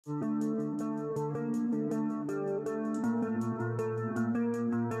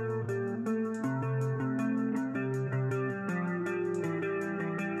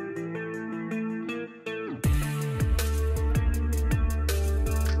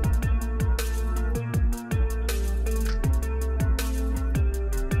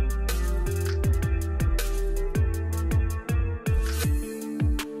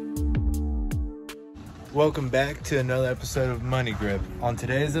Welcome back to another episode of Money Grip. On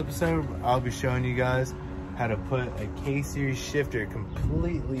today's episode, I'll be showing you guys how to put a K-Series shifter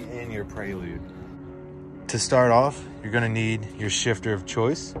completely in your Prelude. To start off, you're gonna need your shifter of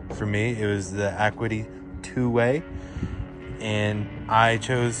choice. For me, it was the Equity two-way, and I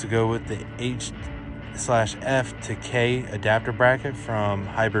chose to go with the H/F to K adapter bracket from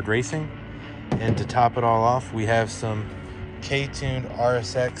Hybrid Racing. And to top it all off, we have some K-tuned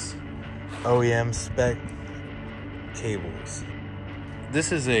RSX OEM spec cables.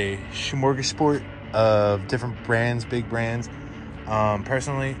 This is a smorgasbord of different brands, big brands.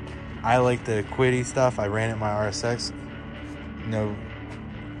 Personally, I like the Equity stuff. I ran it my RSX.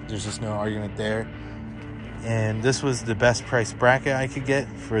 There's just no argument there. And this was the best price bracket I could get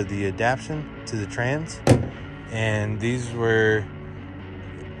for the adaptation to the trans. And these were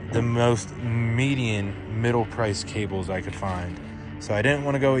the most middle price cables I could find. So I didn't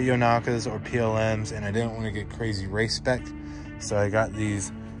want to go with Yonakas or PLMs, and I didn't want to get crazy race spec. So I got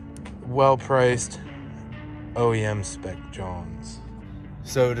these well-priced OEM spec Johns.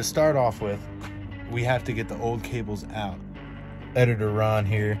 So to start off with, we have to get the old cables out. Editor Ron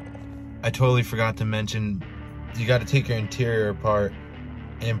here. I totally forgot to mention, you got to take your interior apart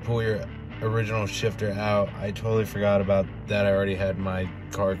and pull your original shifter out. I totally forgot about that. I already had my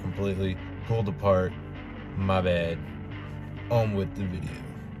car completely pulled apart. My bad. On with the video.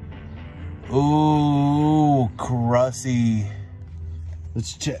 Ooh, crusty.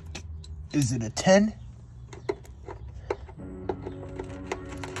 Let's check. Is it a 10?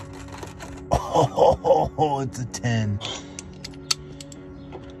 Oh, it's a 10.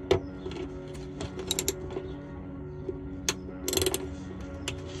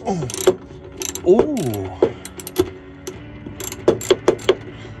 Oh. Ooh.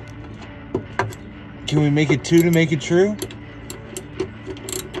 Can we make it 2 to make it true?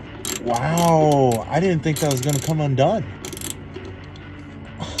 Wow, I didn't think that was gonna come undone.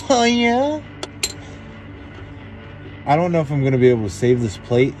 Oh yeah? I don't know if I'm gonna be able to save this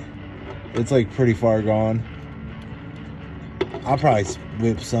plate. It's like pretty far gone. I'll probably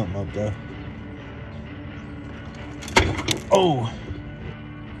whip something up though. Oh!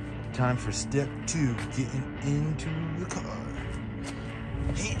 Time for step 2, getting into the car.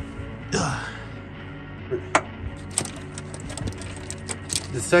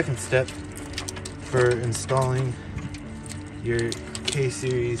 The second step for installing your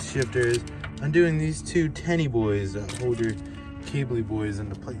K-Series shifters, undoing these two tenny boys that hold your cably boys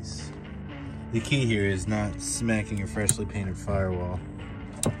into place. The key here is not smacking your freshly painted firewall.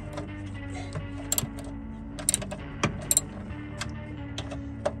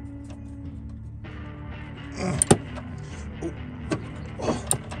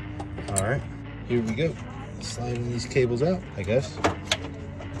 All right, here we go. Sliding these cables out, I guess.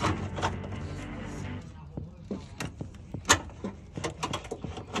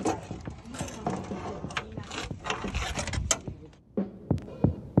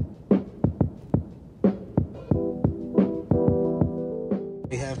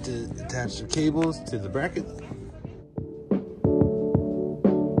 We have to attach the cables to the bracket.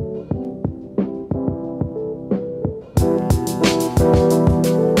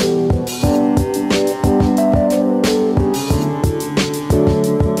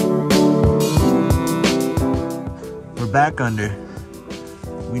 We're back under.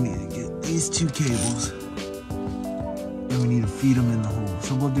 We need to get these two cables and we need to feed them in the hole.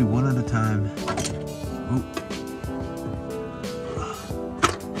 So we'll do one at a time. Ooh.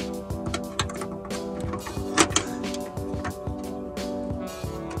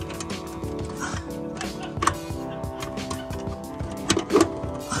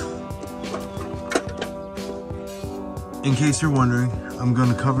 In case you're wondering, I'm going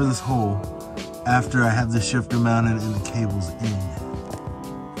to cover this hole after I have the shifter mounted and the cables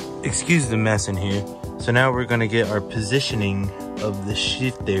in. Excuse the mess in here. So now we're going to get our positioning of the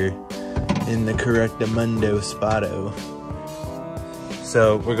shifter in the correctamundo spotto.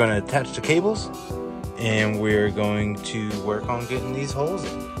 So we're going to attach the cables and we're going to work on getting these holes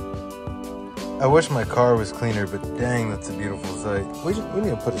in. I wish my car was cleaner, but dang, that's a beautiful sight. We need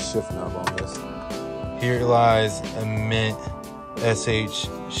to put a shift knob on this. Here lies a mint SH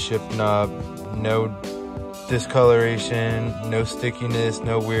shift knob. No discoloration, no stickiness,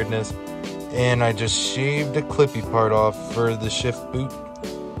 no weirdness. And I just shaved the clippy part off for the shift boot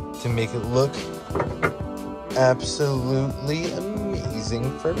to make it look absolutely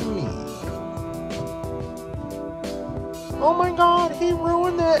amazing for me. Oh my god, he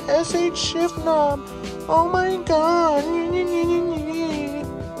ruined that SH shift knob. Oh my god.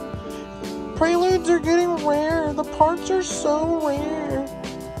 Preludes are getting rare. The parts are so rare.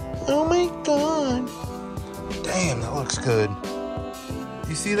 Oh my god. Damn, that looks good.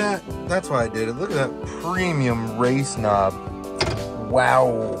 You see that? That's why I did it. Look at that premium race knob.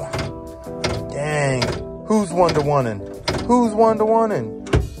 Wow. Dang. Who's one-to-one-ing? Who's one-to-one-ing?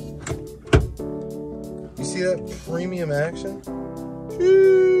 You see that premium action?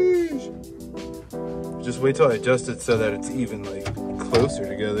 Sheesh. Just wait till I adjust it so that it's even like closer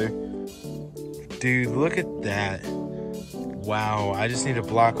together. Dude, look at that. Wow, I just need to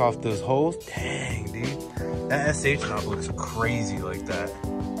block off those holes. Dang, dude. That SH knob looks crazy like that.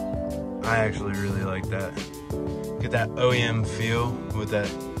 I actually really like that. Get that OEM feel with that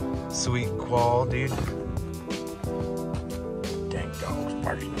sweet qual, dude. Dang dogs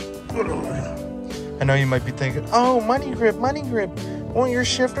barking. I know you might be thinking, oh, money grip, money grip. Won't your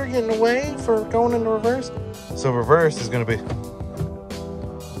shifter get in the way for going into reverse? So reverse is gonna be,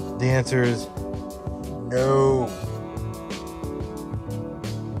 the answer is no.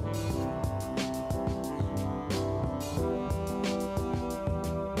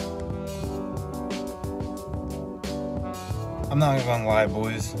 I'm not gonna lie,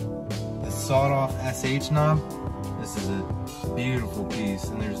 boys. The sawed off SH knob, this is a beautiful piece,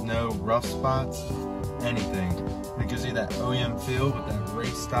 and there's no rough spots, anything. It gives you that OEM feel with that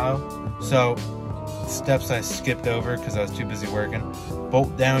race style. So, steps I skipped over because I was too busy working.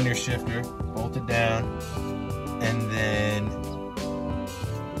 Bolt down your shifter, bolt it down, and then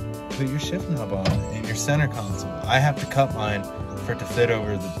put your shift knob on in your center console. I have to cut mine for it to fit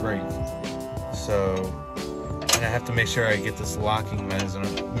over the brake. So, and I have to make sure I get this locking mechanism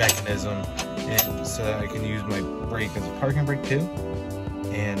in so that I can use my brake as a parking brake too.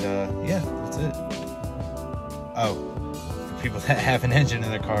 And yeah, that's it. Oh, for people that have an engine in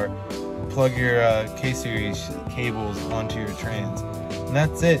their car, plug your K-Series cables onto your trans. And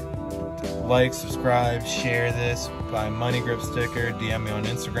that's it. Like, subscribe, share this, buy a money grip sticker, DM me on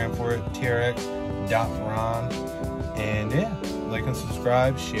Instagram for it, trx.ron. And yeah, like and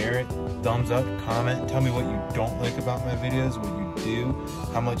subscribe, share it, thumbs up, comment, tell me what you don't like about my videos, what you do,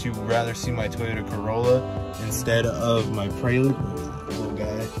 how much you'd rather see my Toyota Corolla instead of my Prelude, little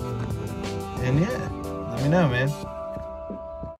guy. And yeah, let me know, man.